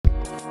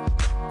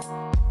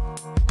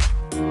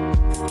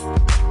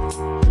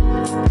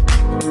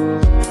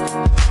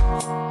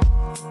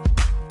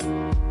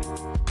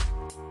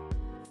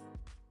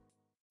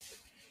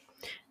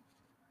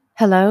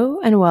Hello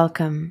and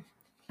welcome.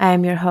 I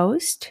am your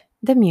host,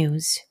 The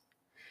Muse.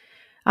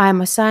 I am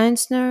a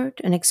science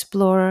nerd and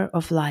explorer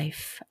of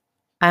life.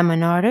 I am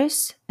an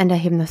artist and a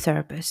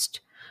hypnotherapist,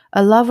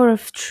 a lover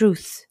of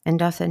truth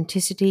and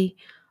authenticity,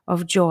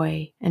 of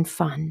joy and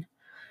fun.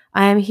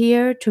 I am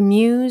here to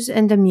muse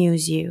and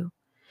amuse you.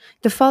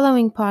 The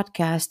following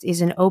podcast is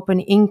an open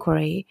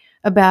inquiry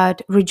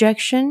about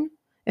rejection,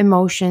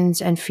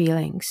 emotions, and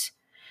feelings.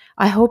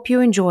 I hope you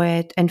enjoy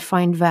it and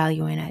find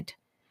value in it.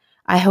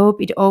 I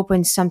hope it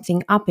opens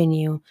something up in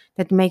you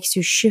that makes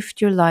you shift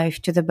your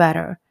life to the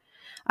better.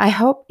 I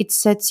hope it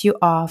sets you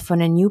off on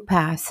a new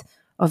path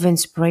of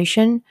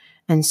inspiration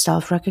and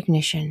self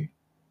recognition.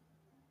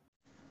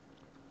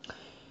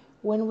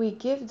 When we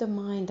give the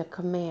mind a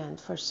command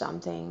for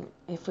something,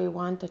 if we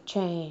want a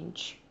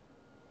change,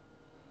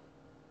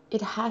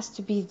 it has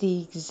to be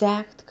the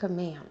exact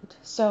command.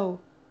 So,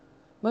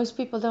 most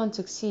people don't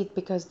succeed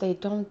because they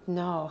don't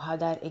know how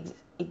that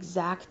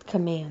exact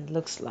command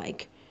looks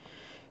like.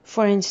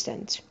 For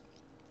instance,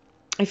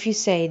 if you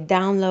say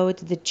download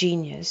the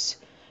genius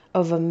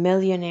of a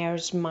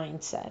millionaire's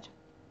mindset,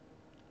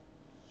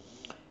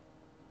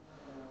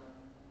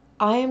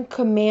 I am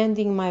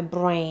commanding my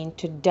brain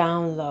to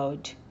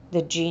download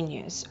the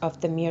genius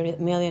of the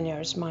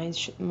millionaire's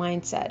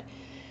mindset.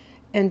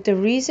 And the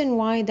reason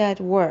why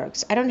that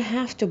works, I don't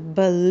have to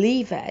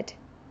believe it.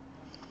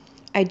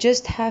 I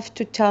just have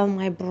to tell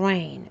my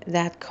brain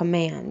that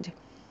command,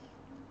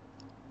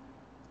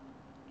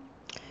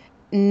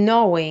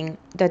 knowing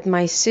that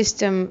my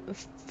system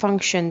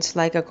functions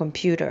like a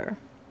computer.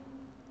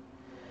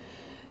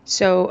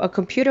 So a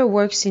computer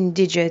works in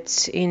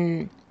digits,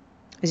 in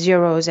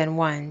zeros and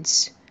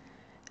ones.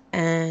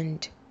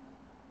 And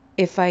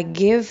if I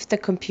give the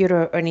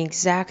computer an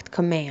exact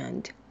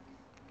command,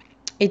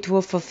 it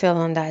will fulfill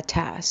on that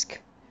task.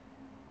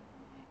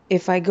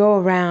 If I go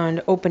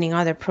around opening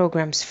other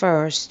programs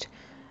first,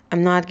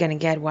 I'm not going to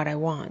get what I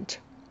want.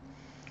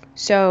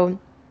 So,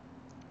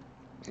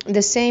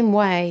 the same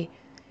way,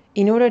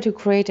 in order to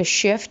create a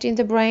shift in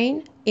the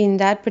brain, in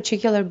that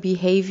particular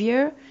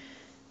behavior,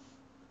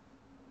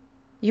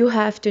 you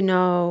have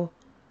to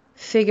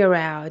figure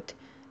out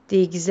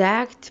the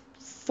exact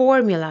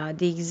formula,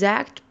 the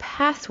exact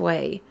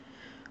pathway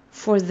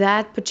for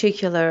that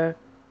particular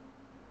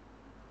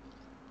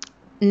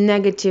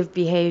negative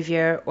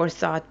behavior or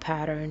thought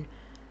pattern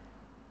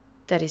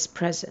that is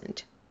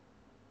present.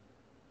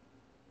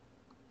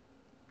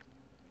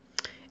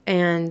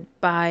 And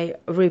by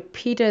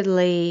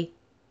repeatedly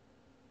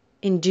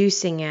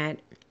inducing it,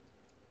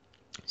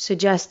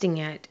 suggesting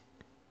it,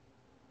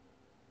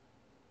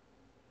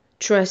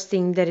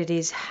 trusting that it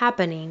is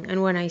happening.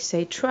 And when I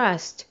say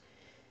trust,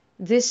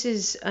 this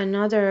is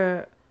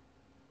another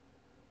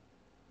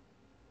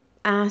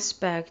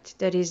aspect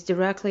that is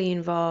directly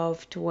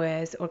involved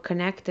with or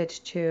connected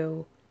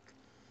to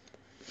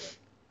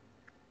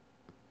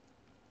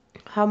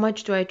how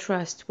much do I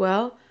trust?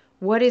 Well,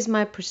 what is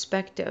my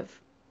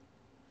perspective?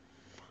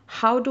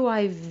 How do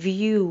I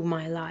view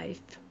my life?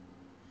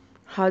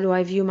 How do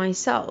I view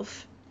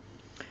myself?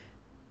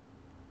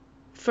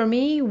 For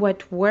me,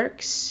 what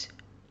works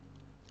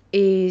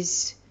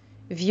is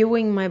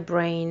viewing my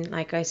brain,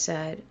 like I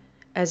said,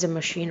 as a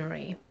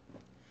machinery.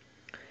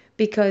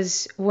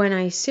 Because when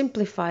I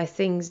simplify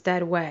things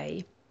that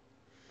way,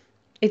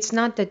 it's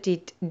not that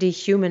it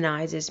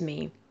dehumanizes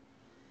me.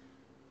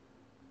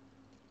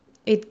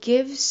 It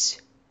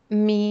gives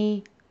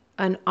me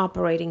an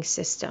operating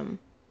system,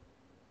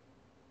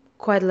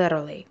 quite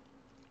literally.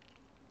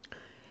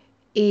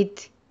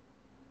 It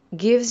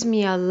gives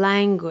me a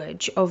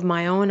language of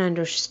my own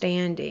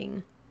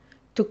understanding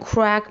to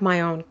crack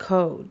my own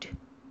code.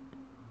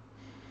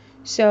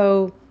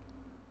 So,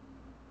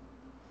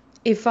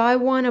 if I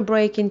want to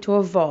break into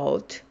a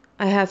vault,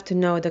 I have to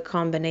know the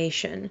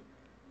combination.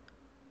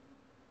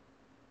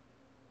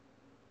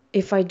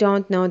 If I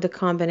don't know the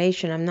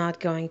combination, I'm not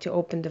going to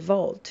open the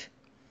vault.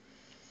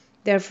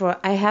 Therefore,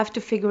 I have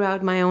to figure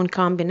out my own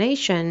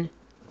combination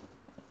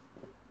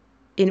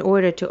in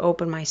order to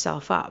open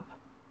myself up.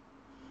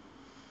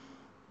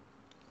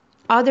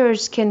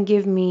 Others can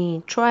give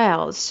me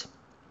trials,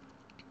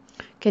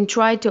 can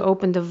try to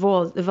open the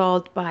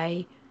vault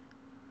by,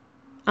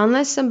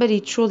 unless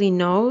somebody truly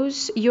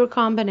knows your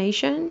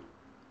combination,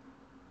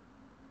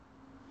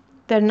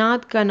 they're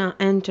not gonna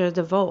enter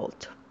the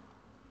vault.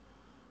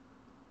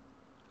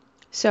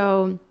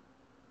 So,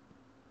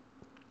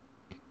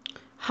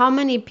 how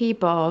many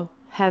people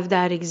have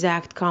that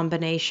exact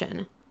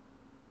combination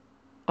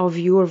of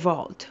your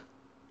vault?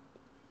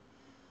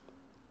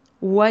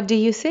 What do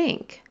you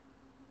think?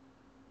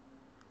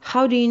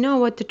 How do you know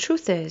what the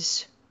truth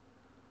is?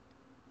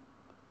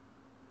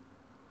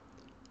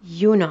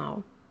 You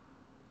know.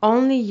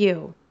 Only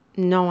you,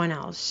 no one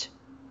else.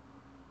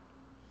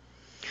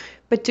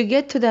 But to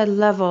get to that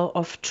level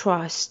of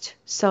trust,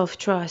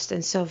 self-trust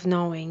and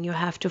self-knowing, you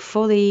have to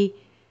fully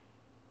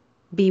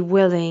be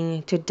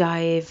willing to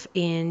dive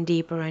in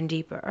deeper and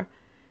deeper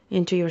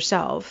into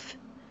yourself.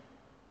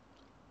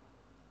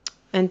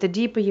 And the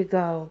deeper you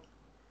go,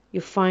 you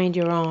find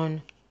your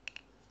own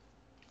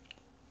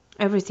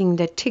everything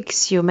that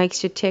ticks you,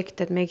 makes you tick,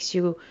 that makes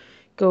you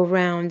go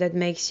round, that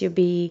makes you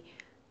be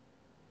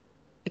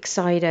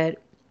excited.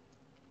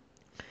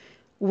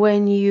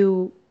 When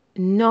you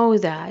know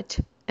that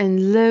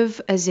and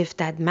live as if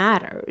that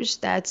matters,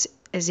 that's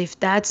as if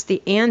that's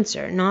the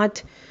answer,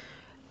 not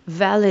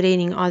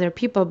validating other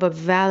people, but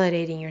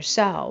validating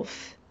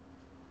yourself,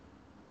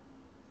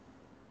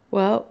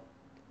 well,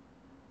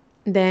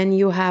 then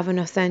you have an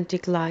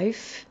authentic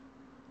life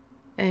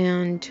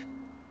and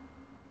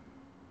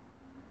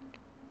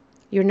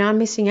you're not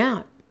missing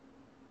out.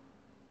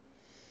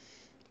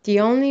 The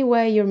only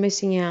way you're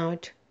missing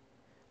out,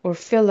 or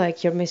feel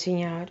like you're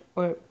missing out,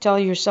 or tell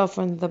yourself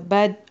on the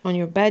bed, on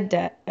your bed,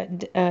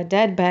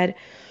 dead bed,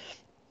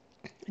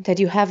 that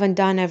you haven't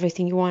done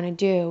everything you want to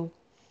do,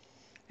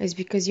 is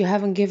because you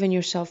haven't given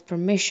yourself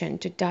permission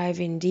to dive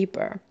in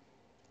deeper,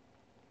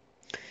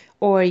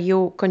 or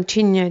you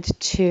continued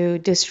to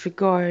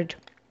disregard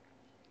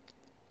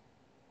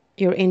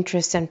your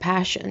interests and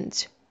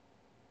passions.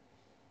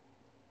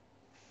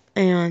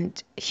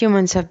 And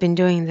humans have been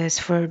doing this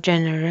for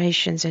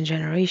generations and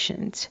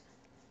generations.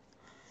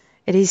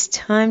 It is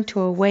time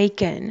to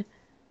awaken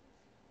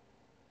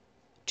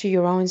to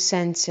your own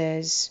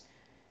senses,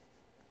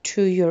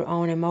 to your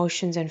own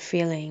emotions and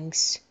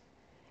feelings,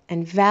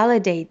 and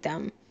validate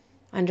them,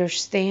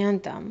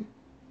 understand them,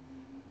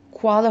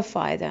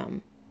 qualify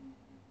them.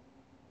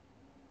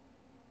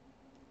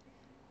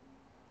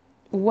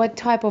 What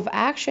type of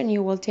action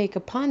you will take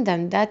upon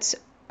them, that's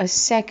a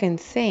second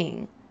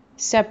thing,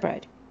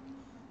 separate.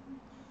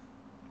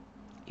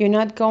 You're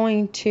not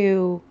going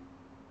to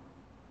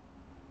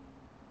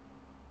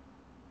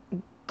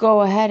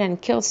go ahead and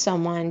kill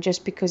someone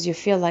just because you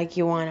feel like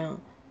you want to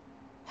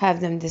have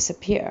them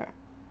disappear.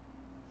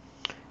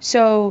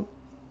 So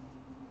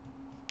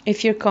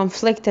if you're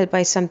conflicted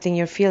by something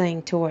you're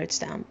feeling towards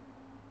them,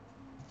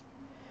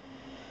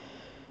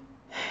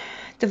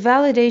 the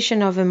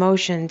validation of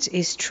emotions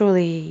is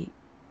truly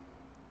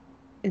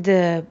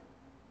the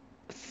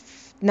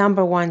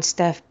number one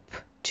step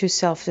to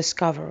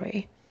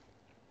self-discovery,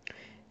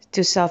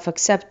 to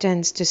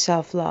self-acceptance, to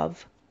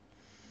self-love.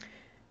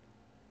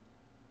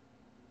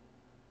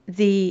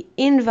 The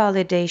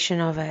invalidation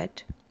of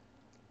it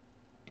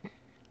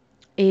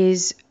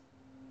is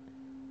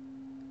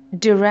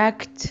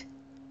direct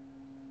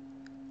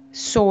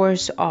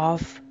source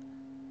of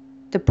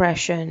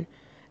depression,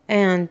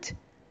 and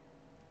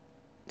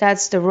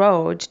that's the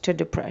road to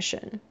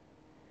depression,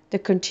 the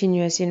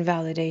continuous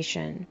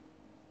invalidation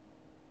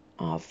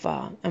of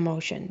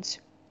emotions.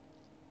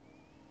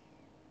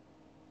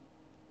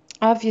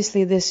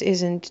 Obviously, this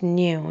isn't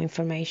new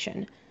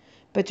information,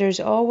 but there's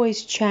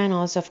always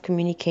channels of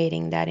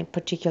communicating that in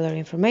particular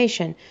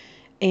information,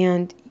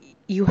 and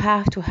you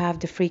have to have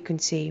the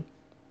frequency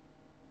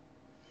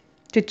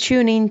to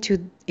tune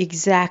into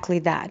exactly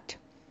that.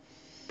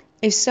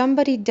 If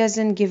somebody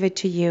doesn't give it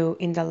to you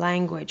in the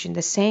language, in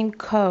the same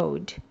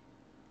code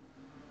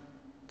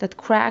that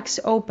cracks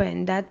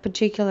open that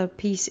particular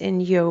piece in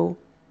you,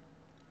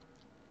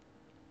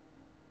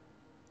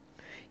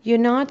 you're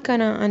not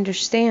going to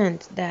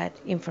understand that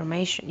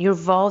information. Your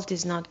vault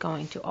is not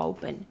going to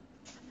open.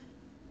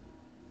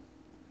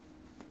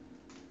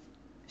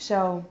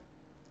 So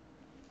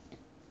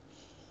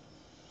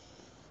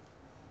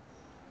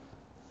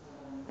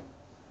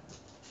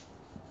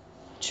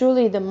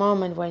truly the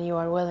moment when you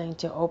are willing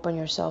to open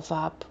yourself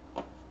up,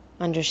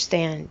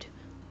 understand,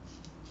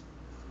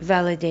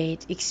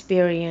 validate,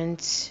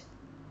 experience,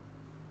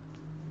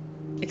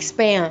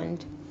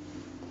 expand,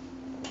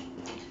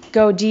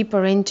 go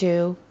deeper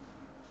into,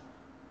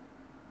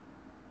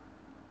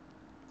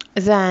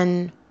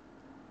 then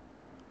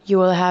you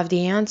will have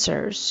the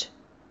answers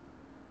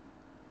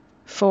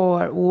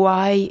for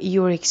why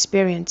you're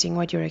experiencing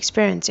what you're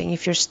experiencing.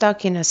 If you're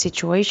stuck in a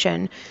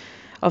situation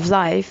of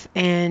life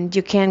and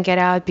you can't get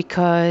out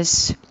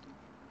because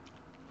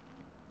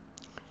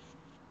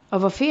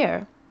of a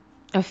fear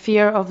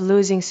of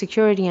losing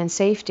security and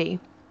safety,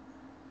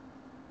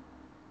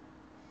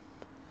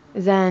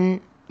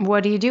 then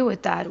what do you do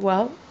with that?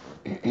 Well,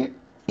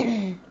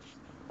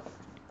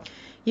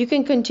 you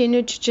can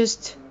continue to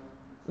just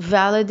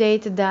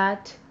validate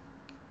that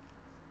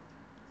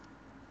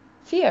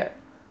fear.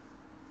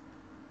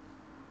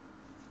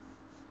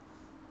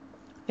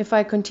 If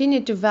I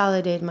continue to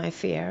validate my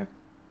fear,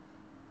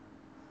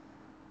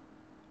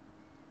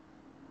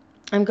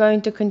 I'm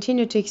going to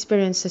continue to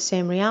experience the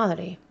same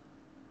reality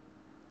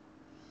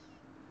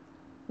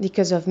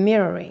because of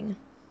mirroring.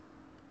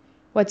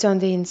 What's on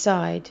the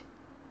inside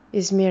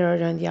is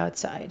mirrored on the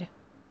outside.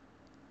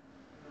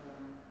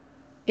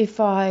 If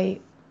I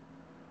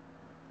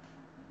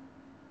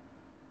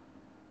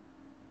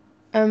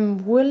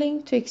am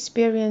willing to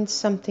experience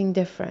something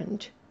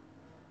different,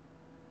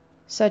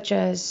 such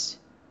as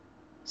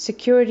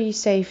security,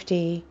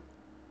 safety,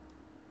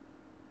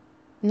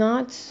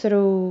 not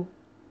through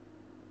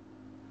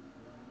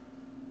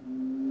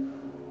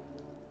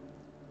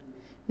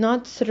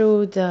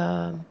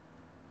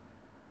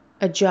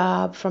a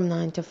job from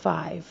 9 to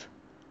 5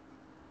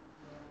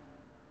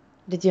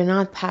 that you're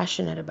not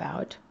passionate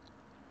about,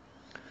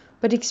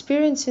 but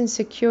experiencing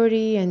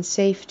security and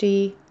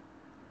safety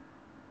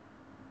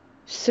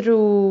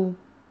through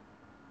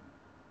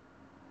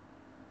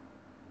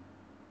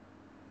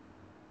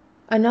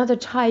another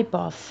type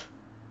of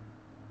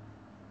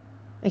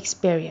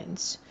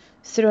experience,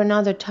 through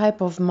another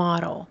type of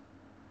model.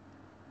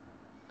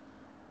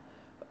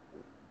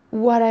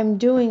 What I'm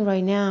doing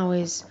right now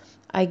is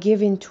I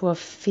give into a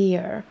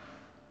fear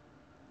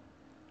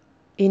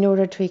in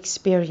order to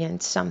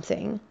experience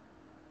something.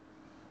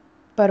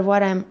 But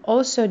what I'm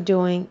also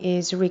doing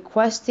is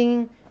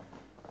requesting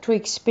to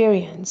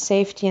experience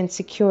safety and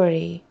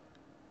security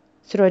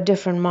through a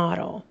different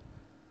model.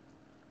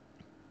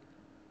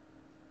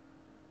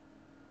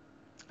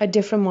 A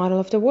different model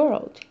of the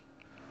world.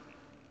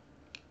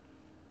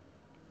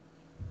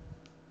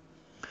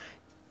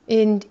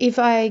 And if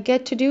I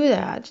get to do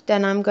that,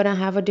 then I'm going to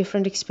have a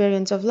different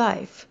experience of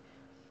life.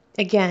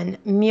 Again,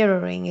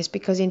 mirroring is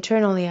because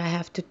internally I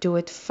have to do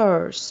it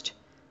first.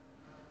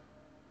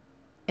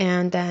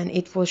 And then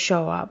it will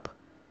show up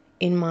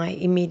in my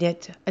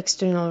immediate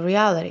external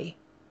reality.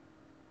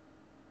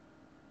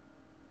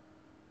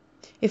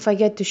 If I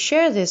get to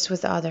share this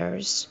with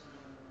others,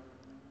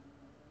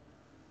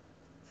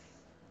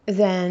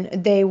 then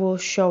they will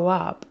show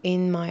up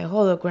in my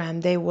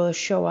hologram. They will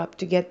show up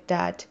to get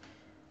that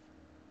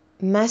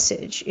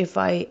message if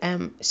I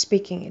am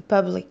speaking it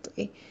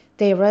publicly.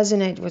 They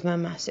resonate with my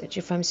message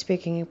if I'm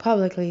speaking it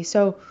publicly.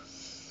 So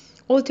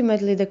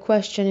ultimately the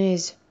question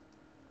is,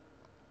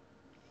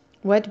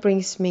 what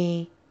brings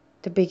me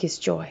the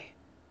biggest joy?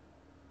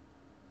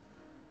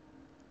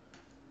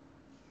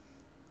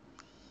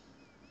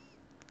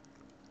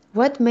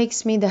 What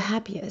makes me the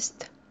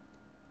happiest?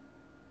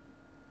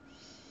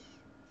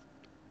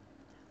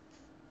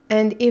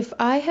 And if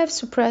I have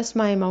suppressed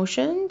my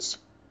emotions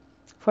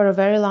for a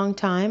very long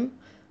time,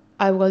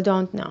 I will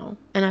don't know,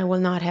 and I will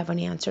not have an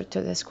answer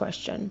to this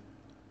question.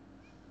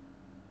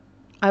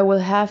 I will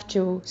have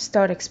to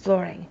start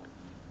exploring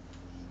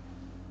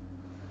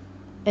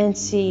and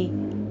see,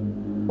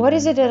 what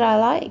is it that I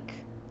like?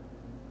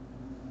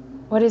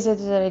 What is it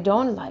that I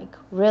don't like,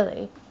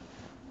 really?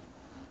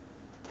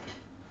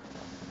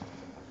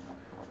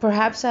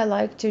 Perhaps I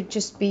like to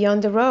just be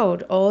on the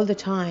road all the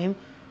time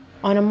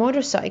on a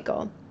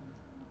motorcycle.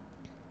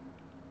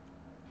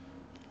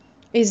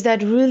 Is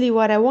that really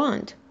what I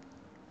want?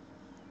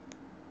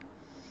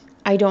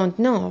 I don't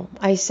know.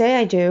 I say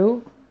I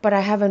do, but I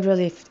haven't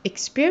really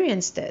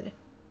experienced it.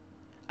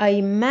 I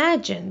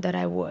imagine that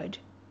I would.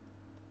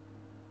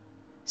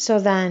 So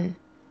then,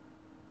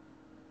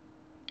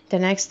 the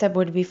next step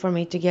would be for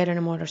me to get on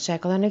a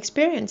motorcycle and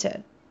experience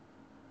it.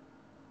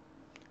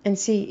 And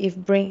see if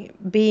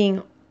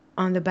being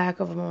on the back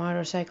of a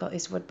motorcycle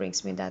is what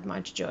brings me that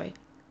much joy.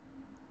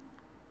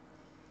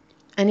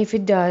 And if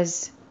it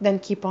does, then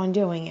keep on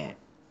doing it.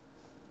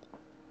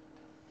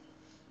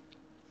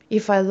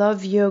 If I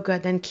love yoga,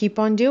 then keep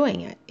on doing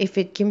it. If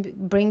it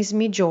brings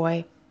me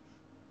joy,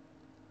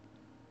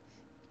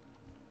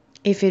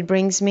 if it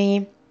brings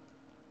me,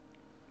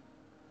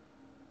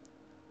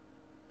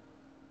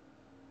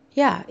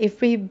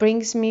 if it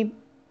brings me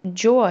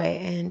joy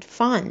and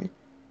fun,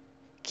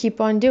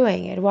 keep on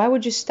doing it. Why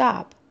would you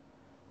stop?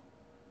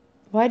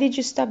 Why did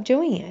you stop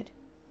doing it?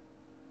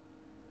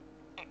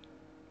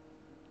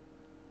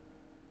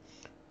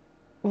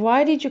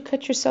 Why did you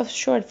cut yourself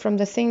short from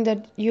the thing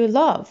that you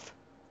love?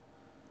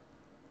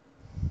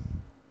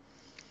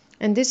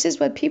 And this is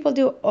what people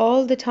do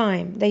all the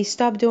time. They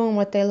stop doing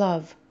what they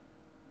love.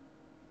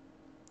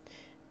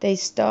 They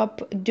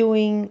stop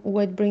doing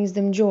what brings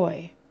them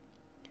joy.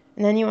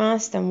 And then you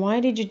ask them, why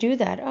did you do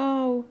that?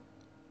 Oh,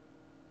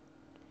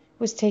 it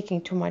was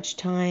taking too much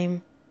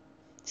time.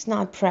 It's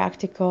not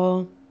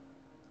practical.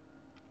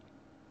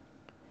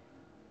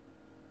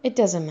 It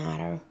doesn't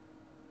matter.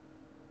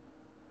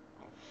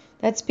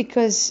 That's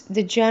because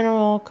the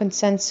general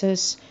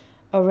consensus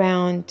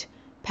around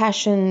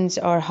passions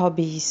or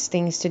hobbies,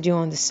 things to do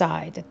on the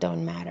side that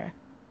don't matter.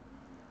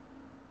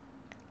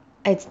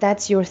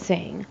 That's your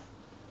thing.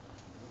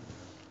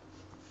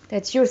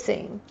 That's your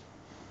thing.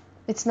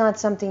 It's not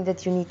something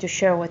that you need to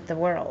share with the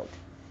world.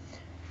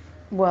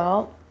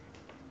 Well,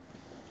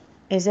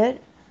 is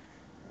it?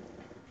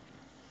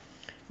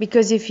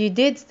 Because if you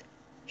did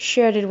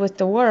share it with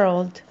the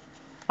world,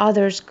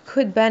 others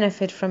could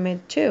benefit from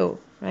it too,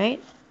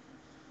 right?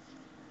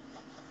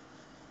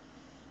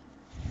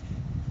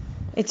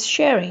 It's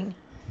sharing.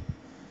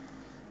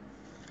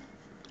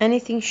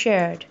 Anything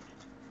shared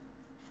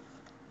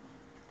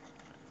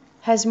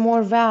has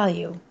more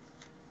value,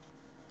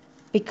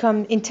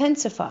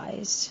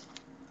 intensifies,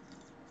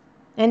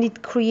 and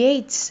it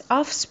creates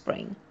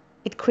offspring.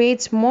 It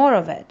creates more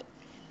of it.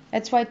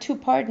 That's why two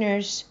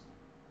partners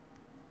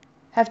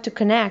have to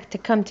connect, to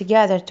come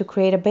together to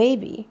create a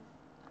baby.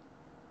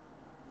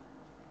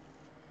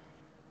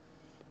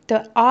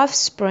 The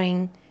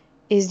offspring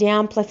is the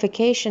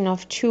amplification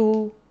of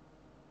two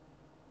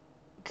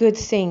good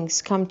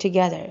things come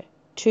together.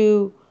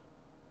 Two,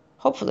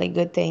 hopefully,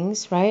 good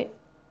things, right?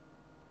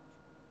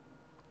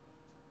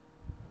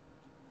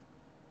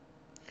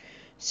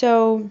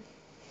 So,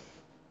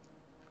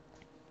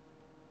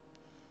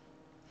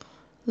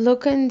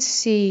 look and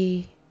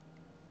see,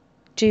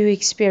 do you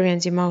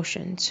experience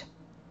emotions?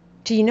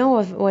 Do you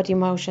know what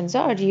emotions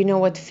are? Do you know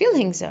what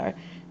feelings are?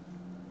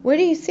 Where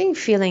do you think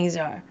feelings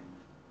are?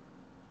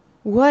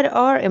 What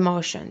are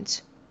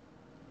emotions?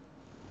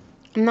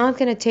 I'm not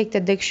going to take the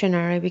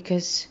dictionary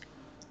because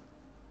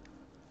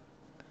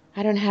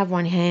I don't have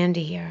one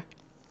handy here.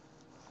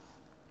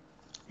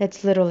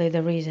 That's literally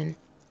the reason.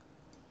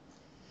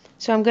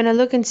 So I'm going to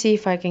look and see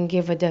if I can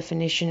give a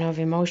definition of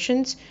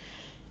emotions.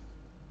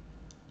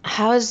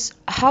 How is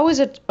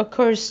it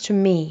occurs to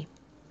me?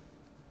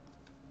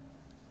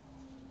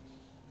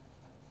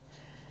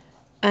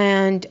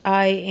 And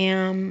I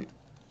am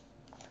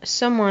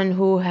someone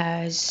who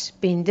has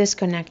been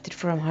disconnected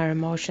from her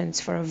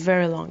emotions for a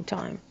very long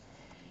time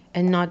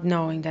and not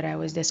knowing that I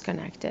was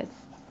disconnected.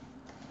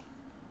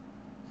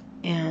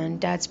 And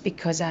that's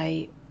because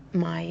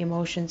my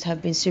emotions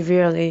have been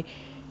severely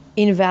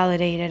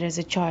invalidated as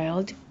a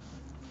child.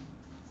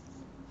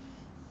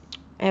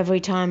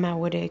 Every time I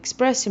would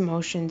express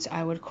emotions,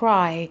 I would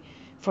cry,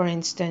 for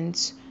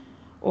instance,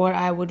 or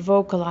I would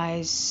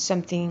vocalize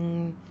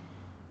something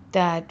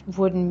that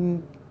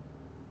wasn't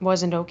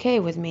okay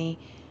with me.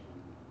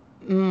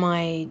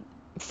 My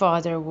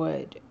father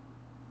would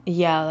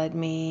yell at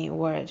me,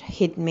 would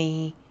hit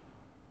me,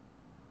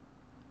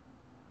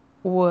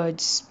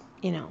 would,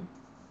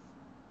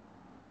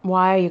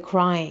 why are you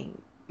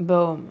crying?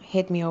 Boom,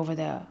 hit me over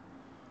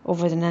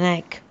the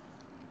neck.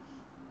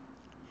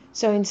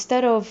 So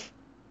instead of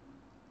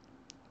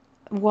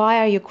why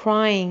are you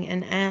crying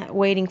and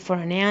waiting for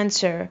an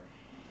answer,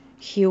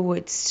 he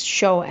would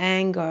show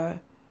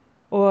anger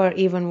or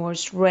even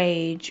worse,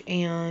 rage,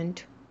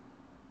 and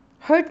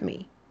hurt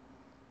me.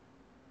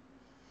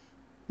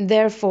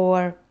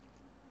 Therefore,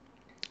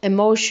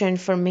 emotion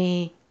for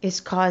me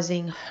is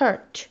causing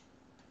hurt.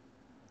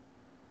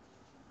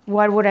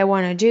 What would I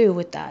want to do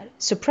with that?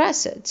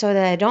 Suppress it so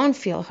that I don't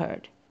feel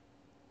hurt,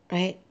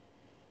 right?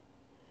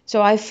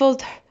 So I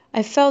felt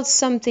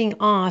something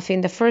off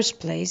in the first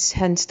place,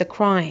 hence the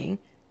crying,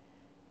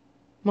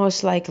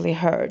 most likely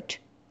hurt.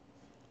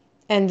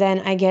 And then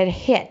I get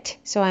hit,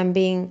 so I'm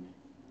being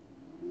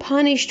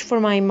punished for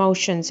my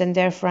emotions, and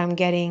therefore I'm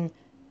getting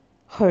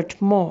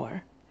hurt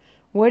more.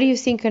 What do you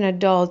think an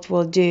adult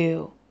will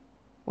do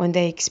when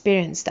they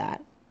experience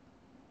that?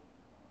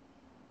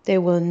 They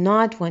will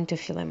not want to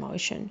feel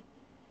emotion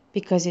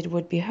because it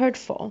would be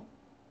hurtful.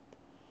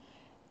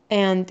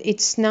 And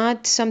it's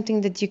not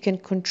something that you can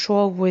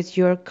control with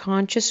your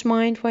conscious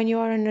mind when you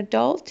are an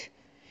adult,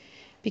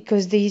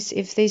 because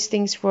if these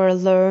things were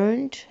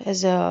learned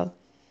as an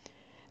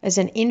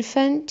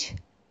infant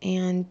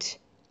and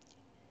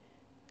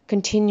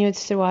continued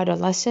through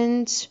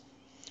adolescence,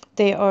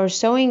 they are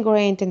so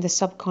ingrained in the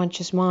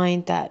subconscious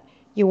mind that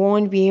you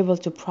won't be able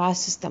to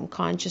process them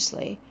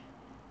consciously.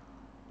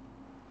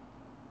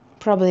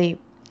 Probably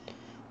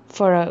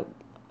for a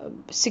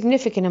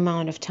significant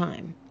amount of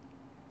time.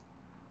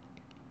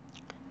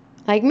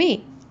 Like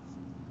me.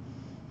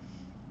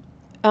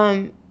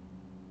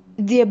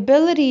 The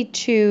ability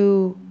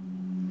to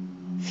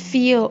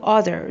feel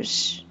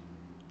others,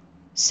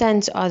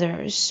 sense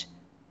others,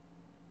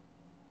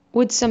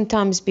 would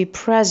sometimes be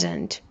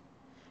present,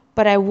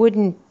 but I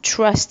wouldn't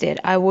trust it.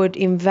 I would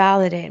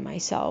invalidate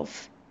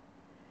myself.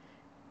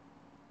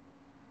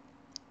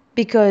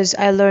 Because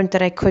I learned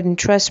that I couldn't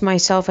trust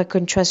myself, I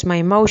couldn't trust my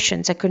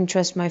emotions, I couldn't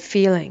trust my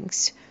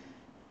feelings.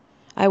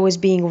 I was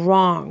being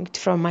wronged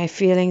from my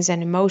feelings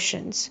and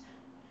emotions.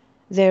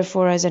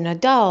 Therefore, as an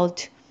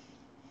adult,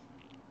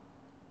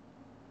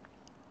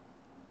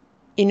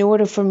 in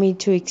order for me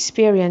to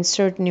experience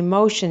certain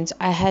emotions,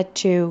 I had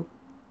to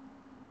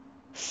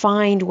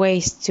find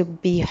ways to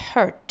be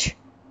hurt.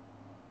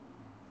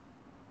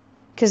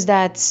 Because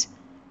that's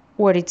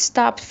what it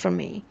stopped for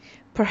me.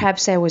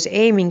 Perhaps I was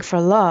aiming for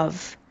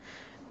love,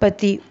 but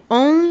the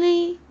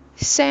only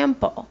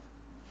sample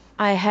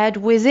I had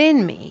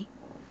within me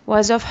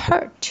was of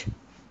hurt.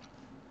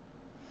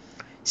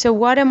 So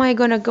what am I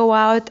going to go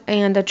out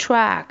and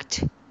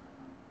attract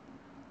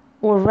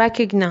or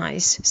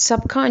recognize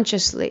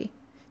subconsciously?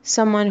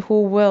 Someone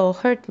who will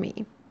hurt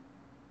me.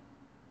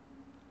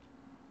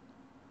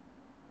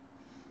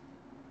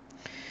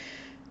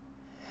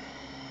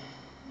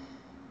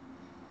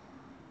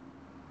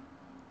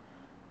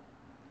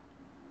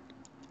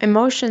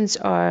 Emotions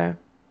are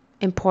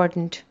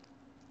important.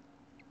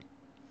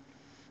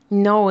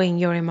 Knowing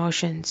your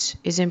emotions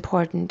is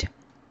important.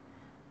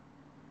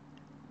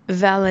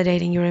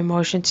 Validating your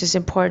emotions is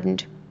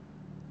important.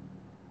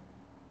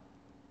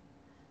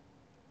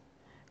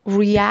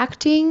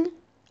 Reacting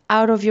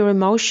out of your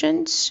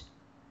emotions,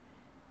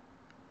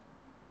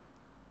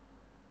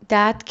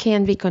 that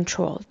can be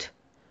controlled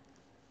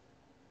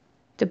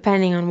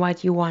depending on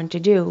what you want to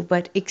do,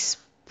 but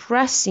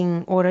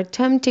expressing or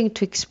attempting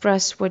to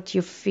express what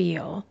you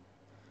feel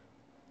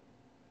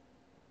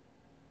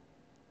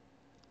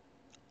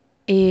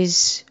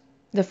is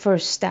the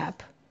first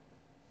step.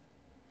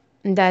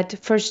 That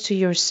first to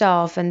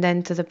yourself and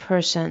then to the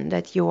person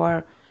that you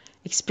are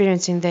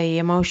experiencing the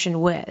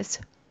emotion with.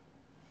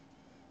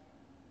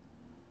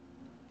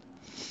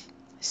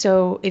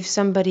 So if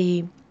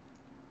somebody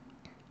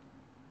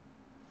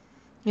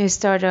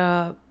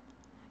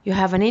you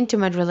have an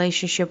intimate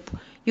relationship,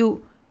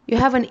 you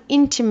have an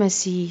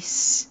intimacy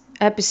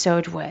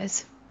episode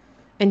with,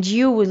 and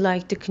you would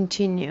like to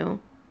continue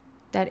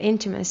that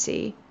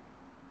intimacy.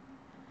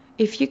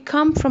 If you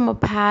come from a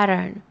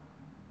pattern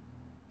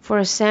for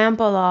a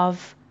sample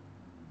of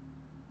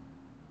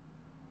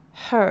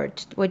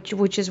hurt,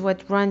 which is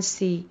what runs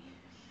the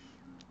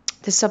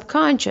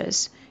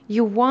subconscious,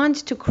 you want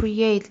to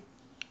create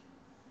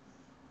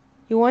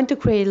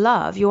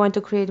love, you want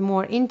to create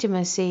more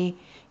intimacy,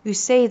 you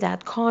say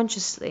that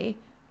consciously.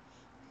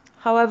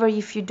 However,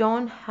 if you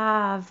don't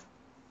have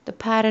the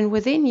pattern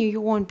within you,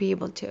 you won't be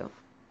able to.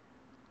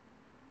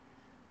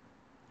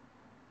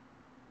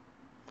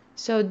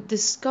 So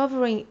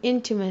discovering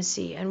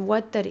intimacy and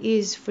what that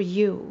is for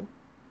you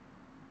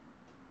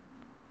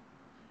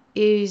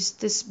is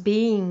this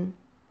being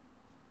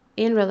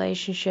in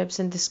relationships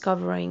and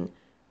discovering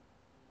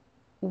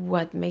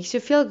what makes you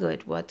feel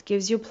good, what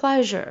gives you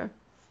pleasure,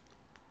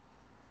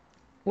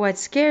 what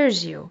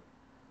scares you,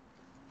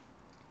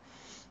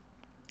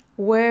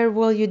 where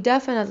will you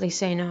definitely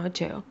say no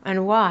to,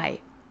 and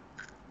why.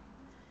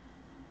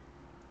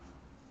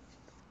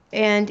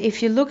 And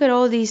if you look at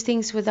all these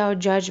things without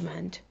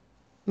judgment,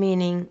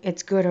 meaning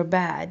it's good or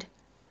bad,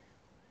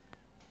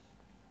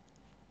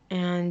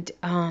 and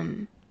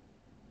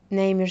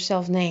name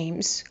yourself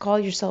names, call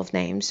yourself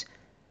names,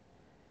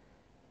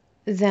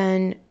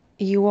 then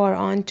you are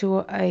onto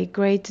a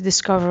great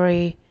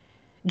discovery,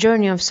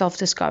 journey of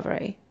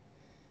self-discovery.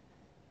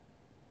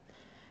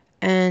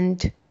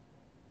 And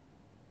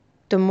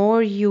the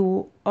more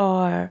you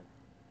are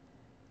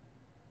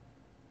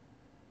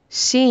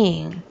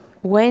seeing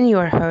when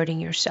you're hurting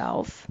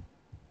yourself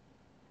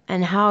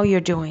and how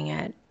you're doing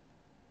it,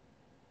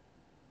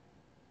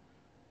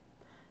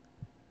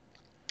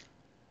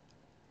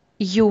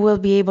 you will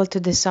be able to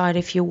decide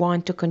if you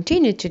want to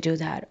continue to do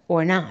that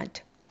or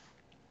not.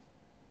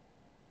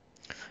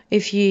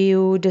 If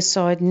you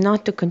decide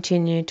not to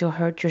continue to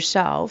hurt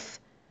yourself,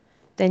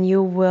 then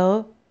you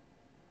will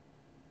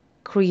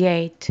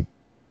create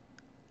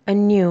a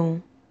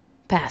new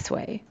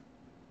pathway.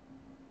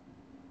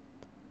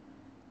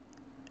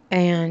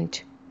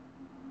 And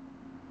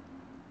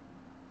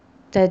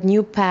that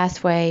new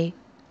pathway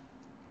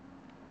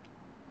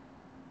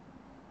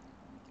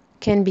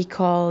can be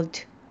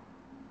called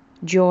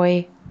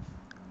joy,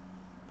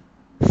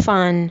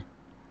 fun,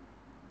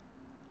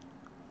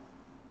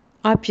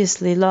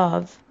 obviously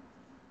love.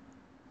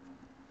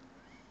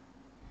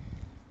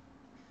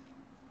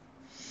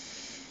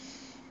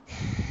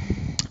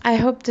 I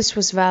hope this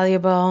was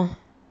valuable.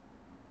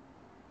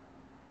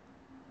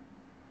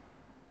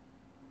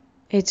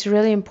 It's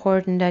really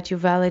important that you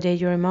validate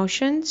your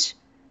emotions,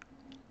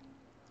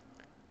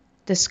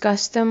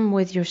 discuss them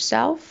with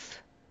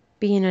yourself,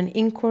 be in an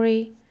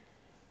inquiry,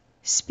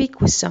 speak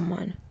with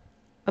someone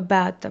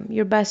about them,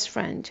 your best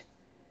friend.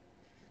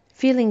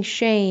 Feeling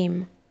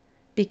shame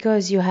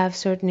because you have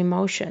certain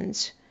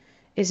emotions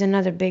is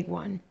another big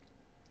one.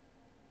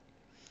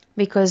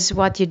 Because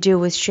what you do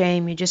with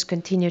shame, you just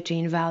continue to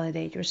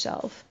invalidate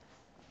yourself.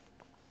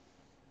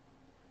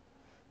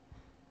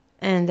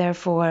 And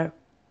therefore,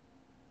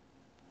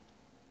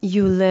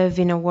 you live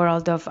in a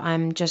world of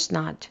I'm just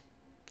not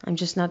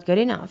good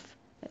enough.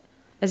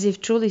 As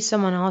if truly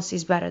someone else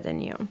is better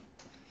than you.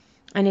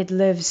 And it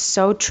lives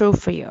so true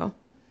for you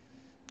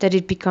that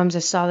it becomes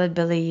a solid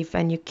belief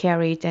and you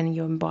carry it and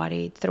you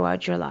embody it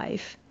throughout your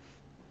life.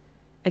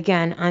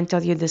 Again,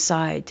 until you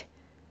decide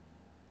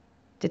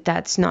that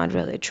that's not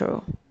really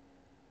true.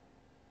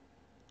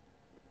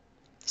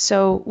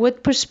 So,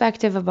 what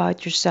perspective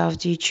about yourself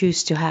do you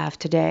choose to have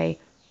today?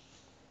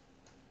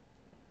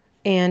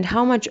 And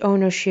how much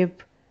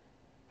ownership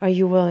are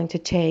you willing to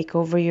take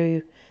over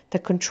the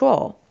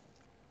control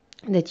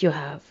that you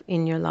have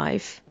in your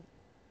life?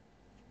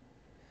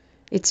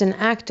 It's an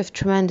act of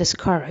tremendous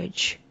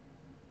courage.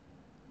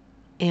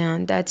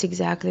 And that's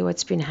exactly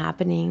what's been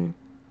happening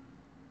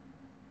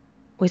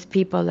with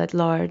people at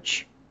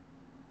large,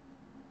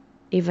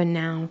 even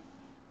now.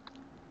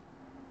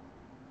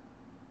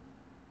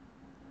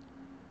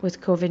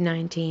 With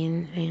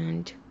COVID-19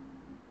 and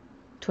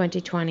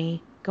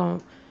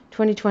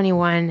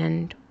 2021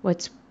 and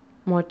what's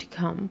more to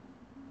come.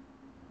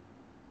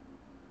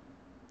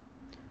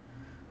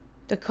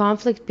 The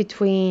conflict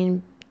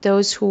between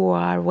those who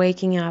are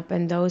waking up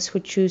and those who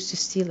choose to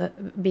still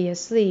be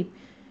asleep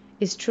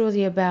is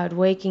truly about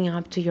waking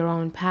up to your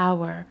own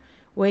power,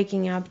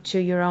 waking up to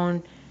your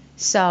own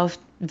self,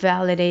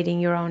 validating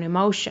your own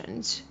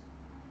emotions,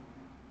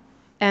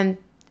 and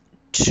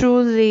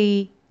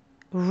truly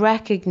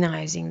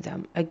recognizing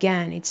them.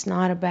 Again, it's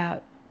not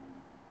about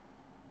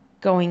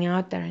going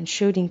out there and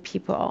shooting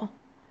people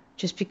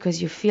just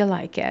because you feel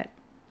like it,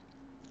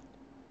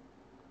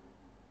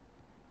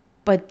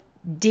 but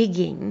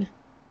digging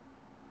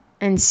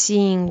and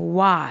seeing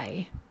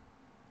why.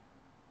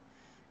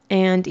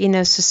 And in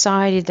a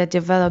society that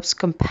develops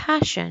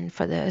compassion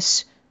for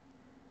this,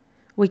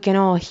 we can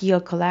all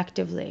heal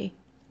collectively.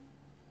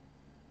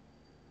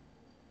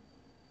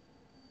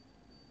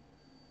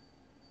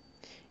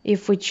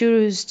 if we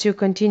choose to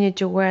continue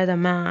to wear the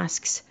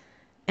masks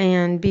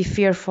and be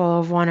fearful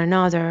of one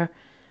another,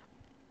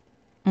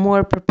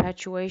 more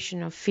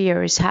perpetuation of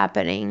fear is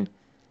happening.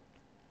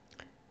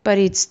 But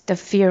it's the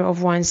fear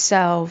of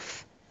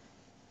oneself,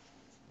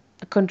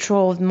 a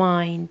controlled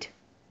mind,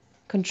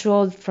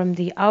 controlled from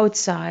the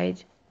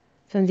outside,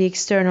 from the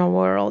external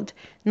world,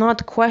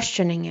 not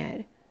questioning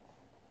it,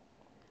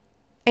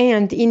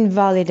 and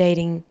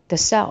invalidating the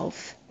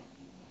self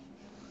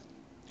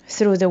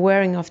through the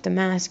wearing of the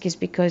mask is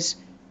because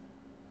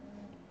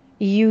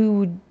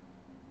we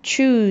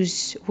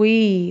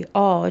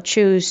all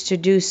choose to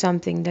do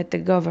something that the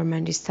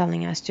government is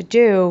telling us to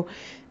do.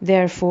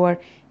 Therefore,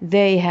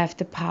 they have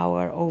the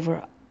power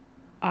over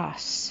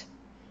us.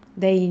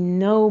 They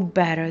know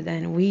better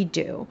than we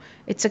do.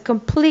 It's a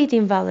complete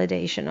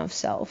invalidation of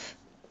self.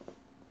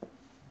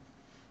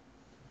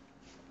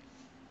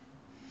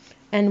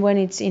 And when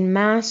it's in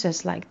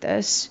masses like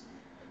this,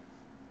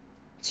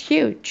 it's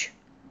huge.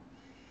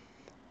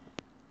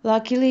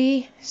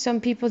 Luckily,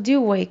 some people do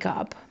wake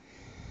up.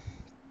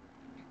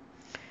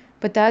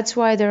 But that's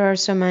why there are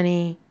so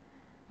many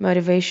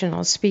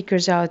motivational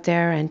speakers out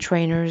there, and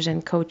trainers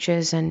and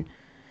coaches and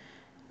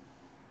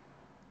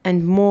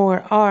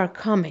more are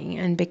coming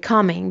and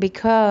becoming,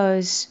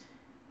 because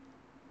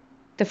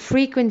the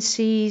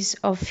frequencies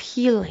of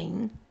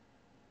healing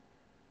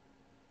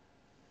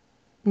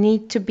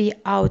need to be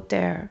out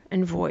there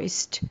and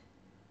voiced.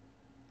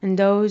 And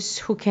those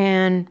who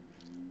can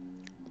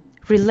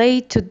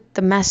relate to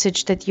the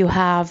message that you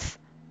have,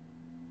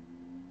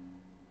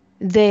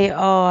 they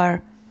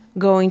are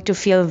going to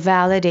feel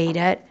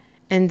validated,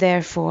 and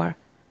therefore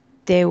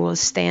they will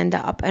stand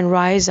up and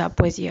rise up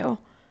with you.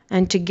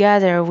 And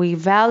together we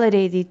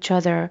validate each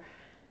other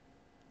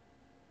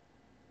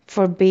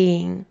for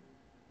being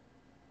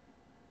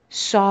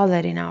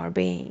solid in our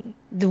being.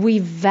 We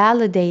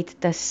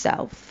validate the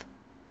self.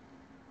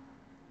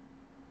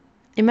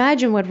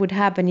 Imagine what would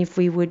happen if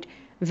we would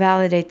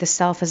validate the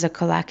self as a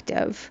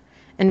collective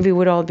and we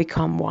would all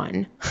become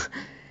one.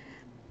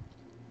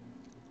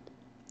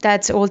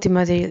 That's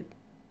ultimately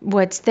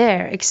what's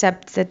there,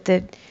 except that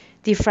the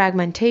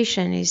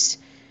defragmentation is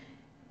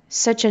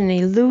such an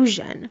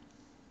illusion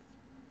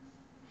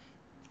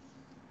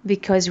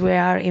because we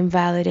are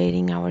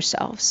invalidating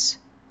ourselves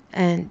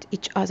and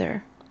each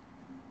other.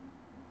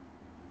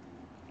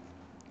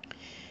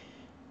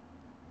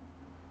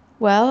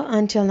 Well,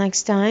 until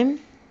next time,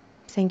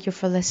 thank you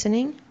for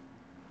listening.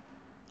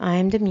 I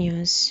am the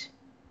Muse.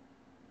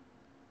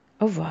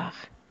 Au revoir.